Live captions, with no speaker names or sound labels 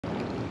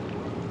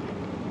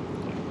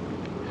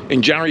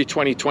In January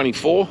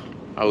 2024,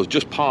 I was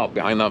just parked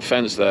behind that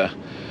fence there,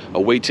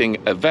 awaiting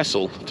a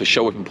vessel to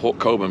show up in Port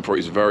Colborne for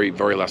its very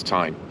last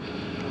time.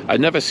 I'd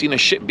never seen a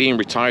ship being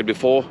retired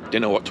before,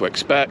 didn't know what to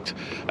expect.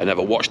 I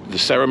never watched the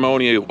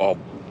ceremony, or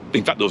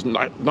in fact there was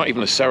not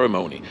even a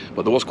ceremony,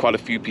 but there was quite a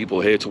few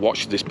people here to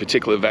watch this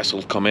particular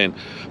vessel come in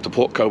to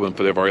Port Colborne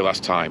for their very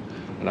last time.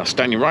 And I'm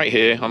standing right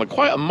here on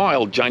quite a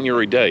mild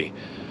January day.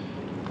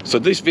 So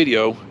this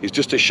video is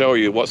just to show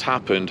you what's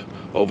happened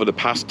over the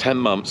past 10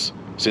 months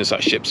since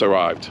that ship's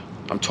arrived.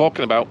 I'm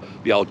talking about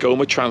the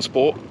Algoma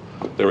Transport,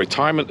 the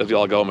retirement of the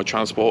Algoma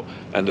Transport,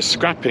 and the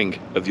scrapping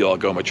of the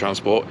Algoma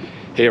Transport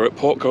here at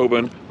Port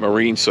Colborne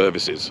Marine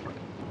Services.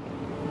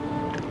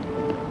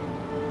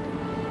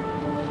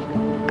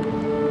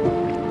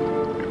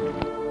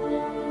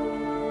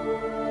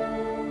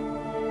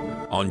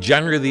 On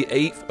January the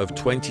 8th of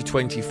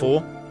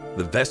 2024,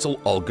 the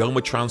vessel Algoma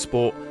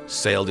Transport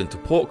sailed into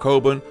Port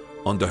Colborne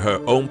under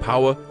her own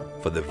power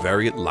for the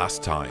very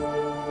last time.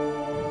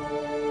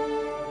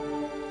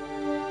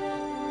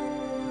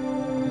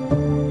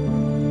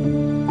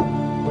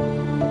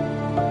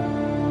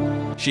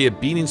 She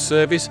had been in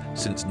service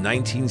since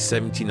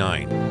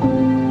 1979,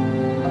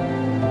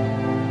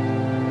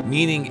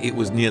 meaning it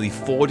was nearly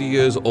 40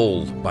 years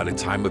old by the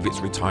time of its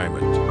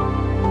retirement.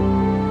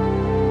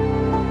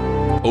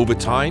 Over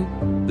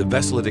time, the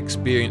vessel had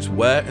experienced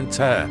wear and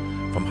tear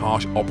from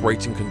harsh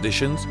operating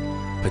conditions,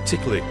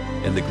 particularly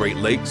in the Great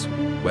Lakes,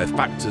 where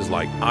factors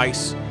like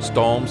ice,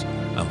 storms,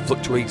 and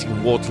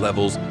fluctuating water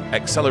levels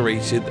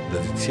accelerated the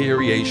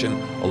deterioration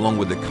along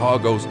with the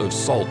cargoes of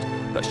salt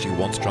that she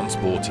once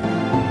transported.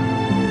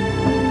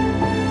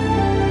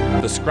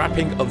 The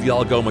scrapping of the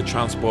Algoma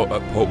Transport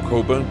at Port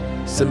Colborne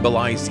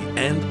symbolized the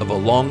end of a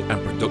long and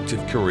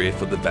productive career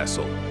for the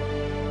vessel.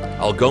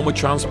 Algoma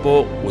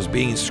Transport was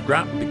being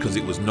scrapped because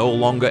it was no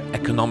longer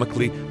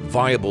economically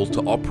viable to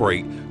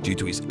operate due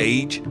to its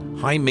age,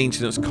 high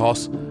maintenance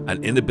costs,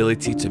 and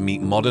inability to meet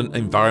modern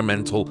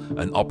environmental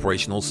and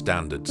operational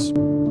standards.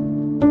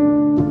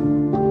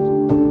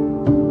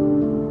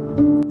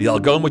 The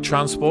Algoma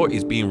Transport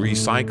is being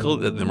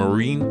recycled at the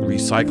Marine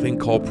Recycling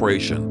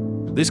Corporation.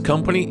 This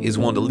company is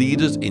one of the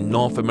leaders in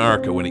North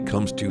America when it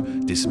comes to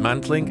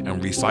dismantling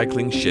and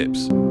recycling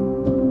ships.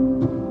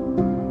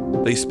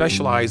 They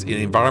specialize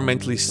in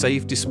environmentally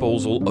safe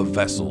disposal of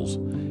vessels,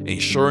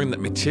 ensuring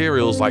that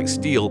materials like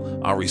steel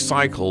are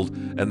recycled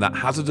and that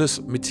hazardous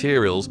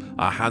materials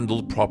are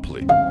handled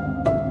properly.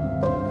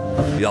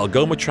 The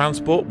Algoma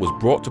Transport was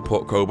brought to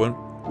Port Colborne,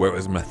 where it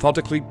was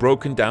methodically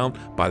broken down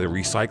by the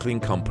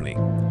recycling company.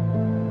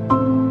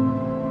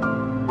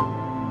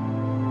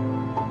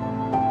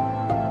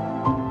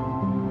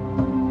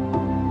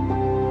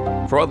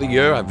 Throughout the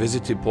year, I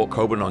visited Port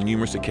Colborne on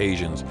numerous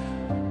occasions,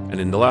 and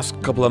in the last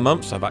couple of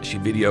months, I've actually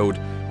videoed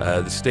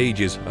the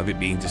stages of it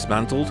being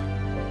dismantled,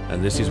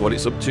 and this is what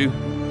it's up to,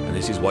 and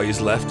this is what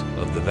is left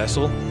of the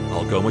vessel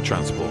Algoma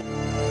Transport.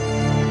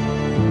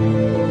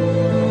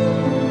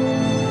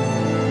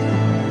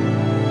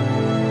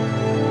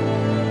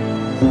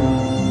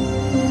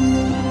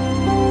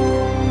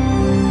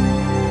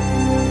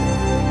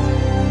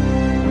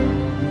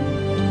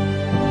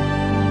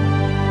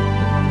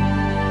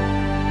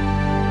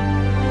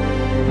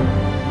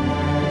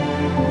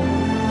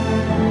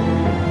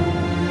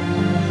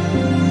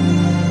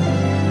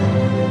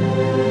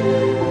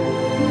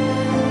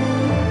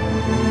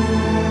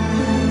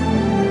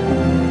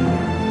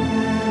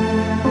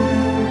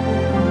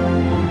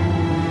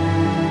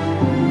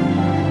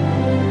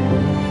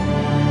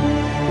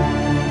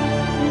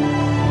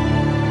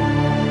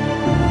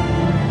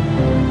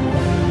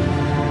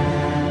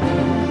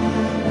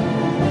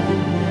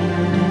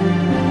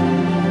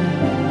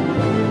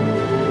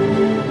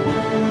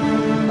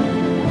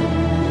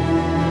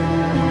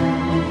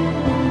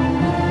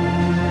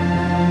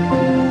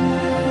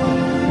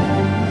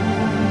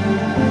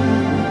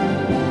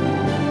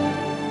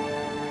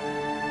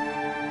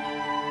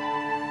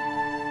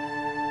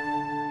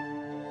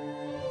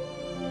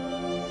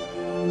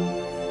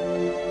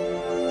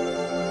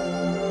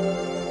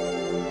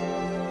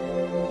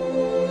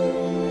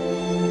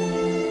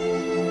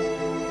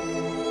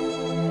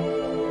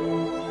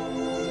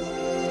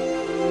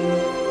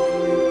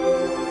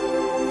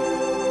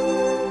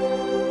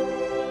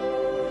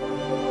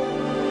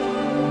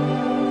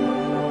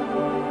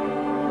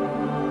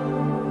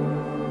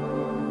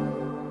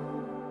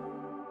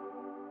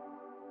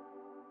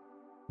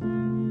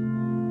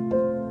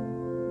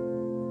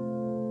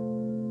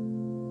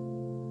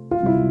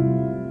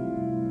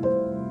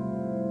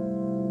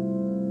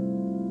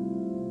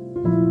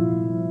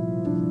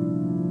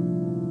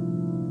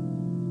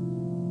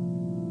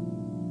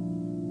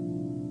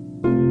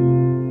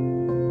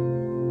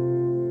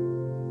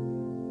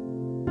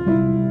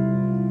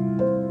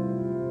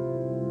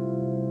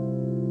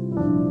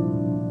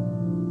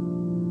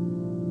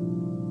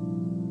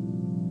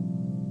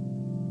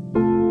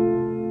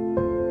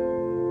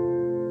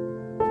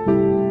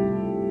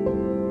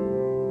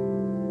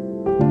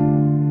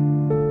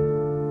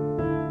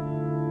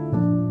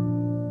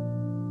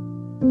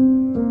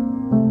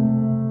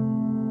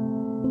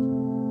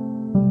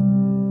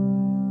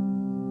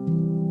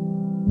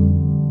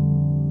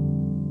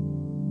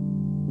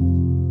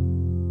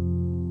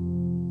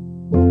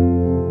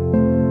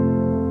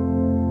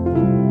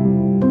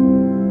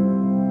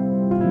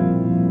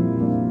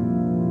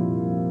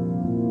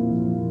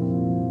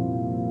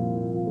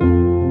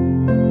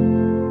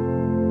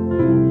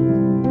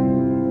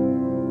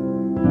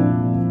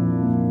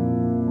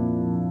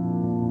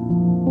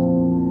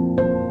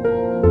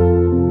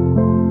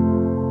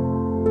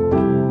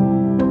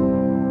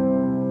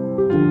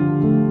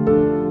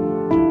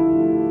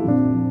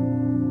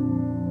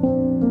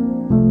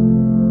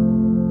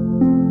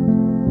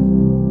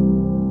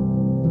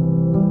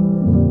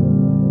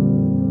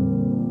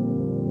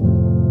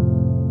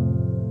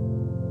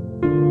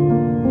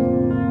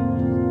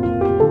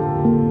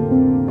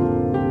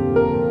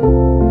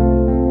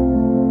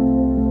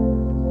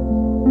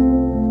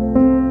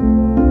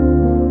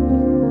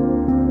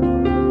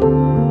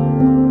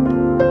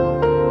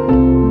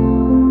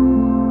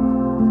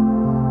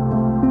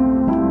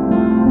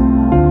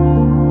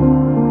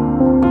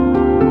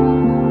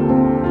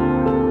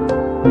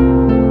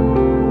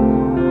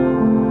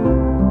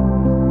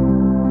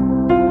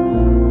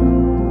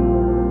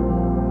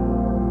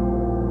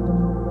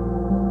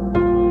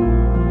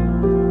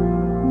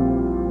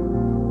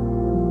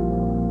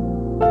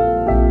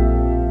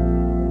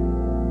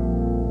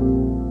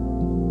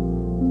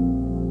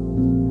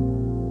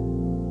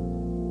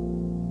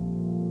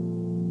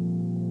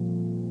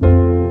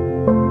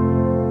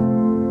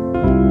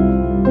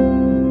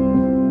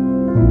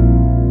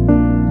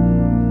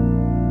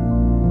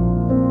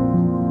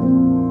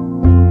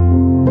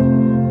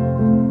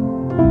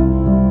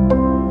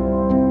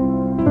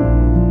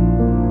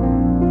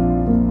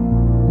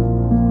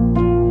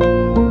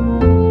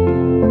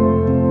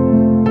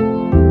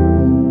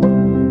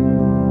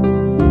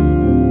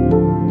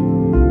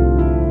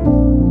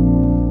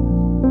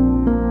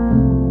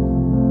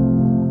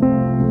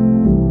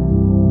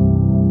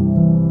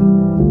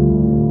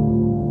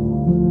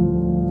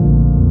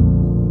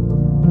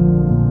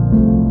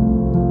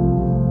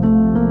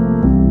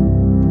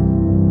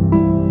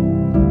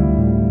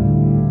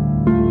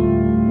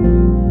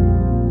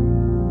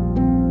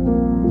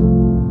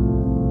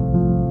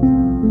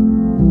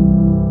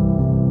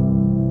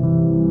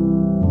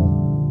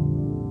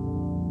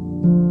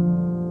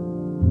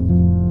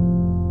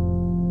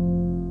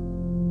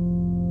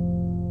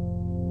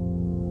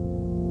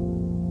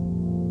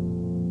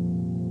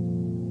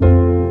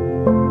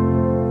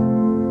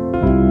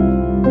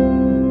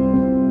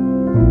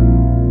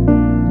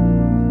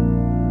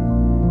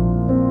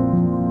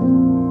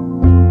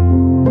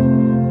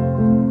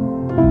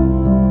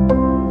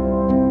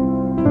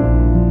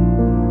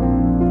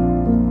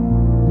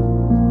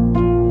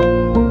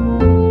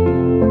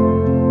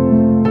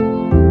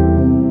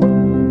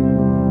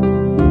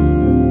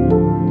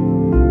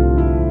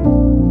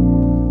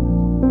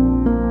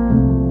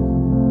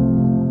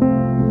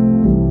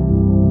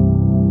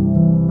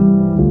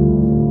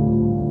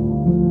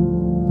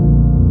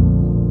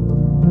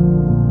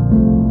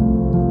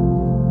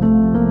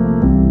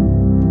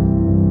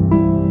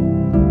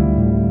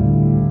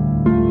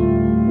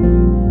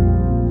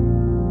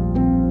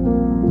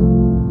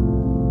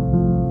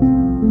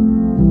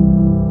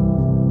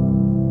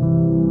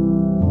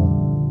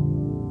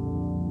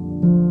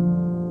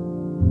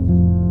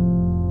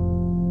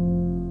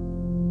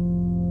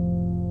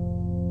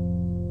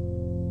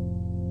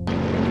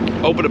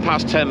 Over the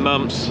past 10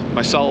 months,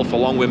 myself,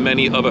 along with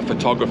many other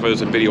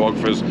photographers and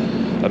videographers,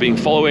 have been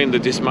following the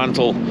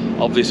dismantle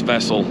of this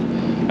vessel.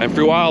 And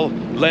through our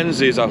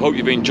lenses, I hope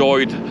you've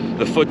enjoyed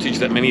the footage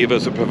that many of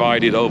us have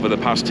provided over the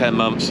past 10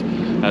 months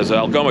as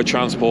Algoma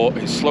Transport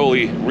is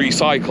slowly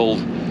recycled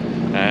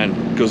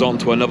and goes on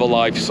to another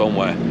life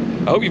somewhere.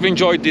 I hope you've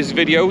enjoyed these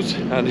videos,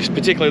 and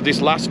particularly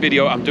this last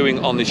video I'm doing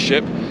on this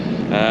ship.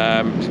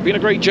 It's been a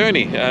great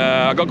journey.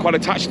 I got quite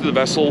attached to the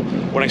vessel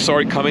when I saw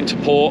it come into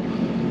port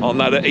on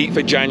that 8th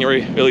of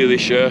January earlier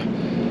this year.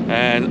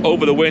 And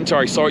over the winter,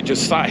 I saw it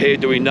just sat here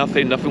doing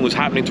nothing. Nothing was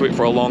happening to it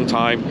for a long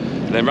time.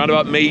 And then around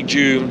about May,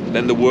 June,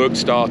 then the work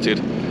started.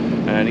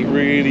 And it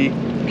really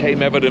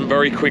became evident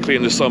very quickly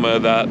in the summer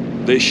that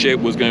this ship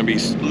was going to be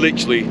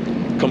literally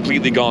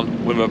completely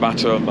gone within a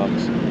matter of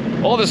months.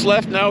 All that's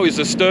left now is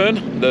the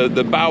stern.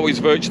 The bow is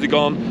virtually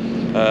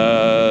gone.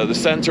 The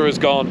center is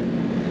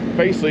gone.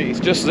 Basically,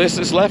 it's just this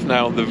that's left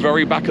now, the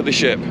very back of the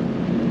ship.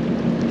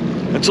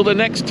 Until the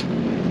next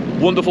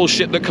wonderful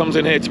ship that comes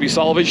in here to be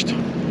salvaged,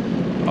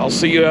 I'll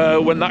see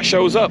you when that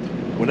shows up,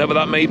 whenever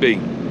that may be.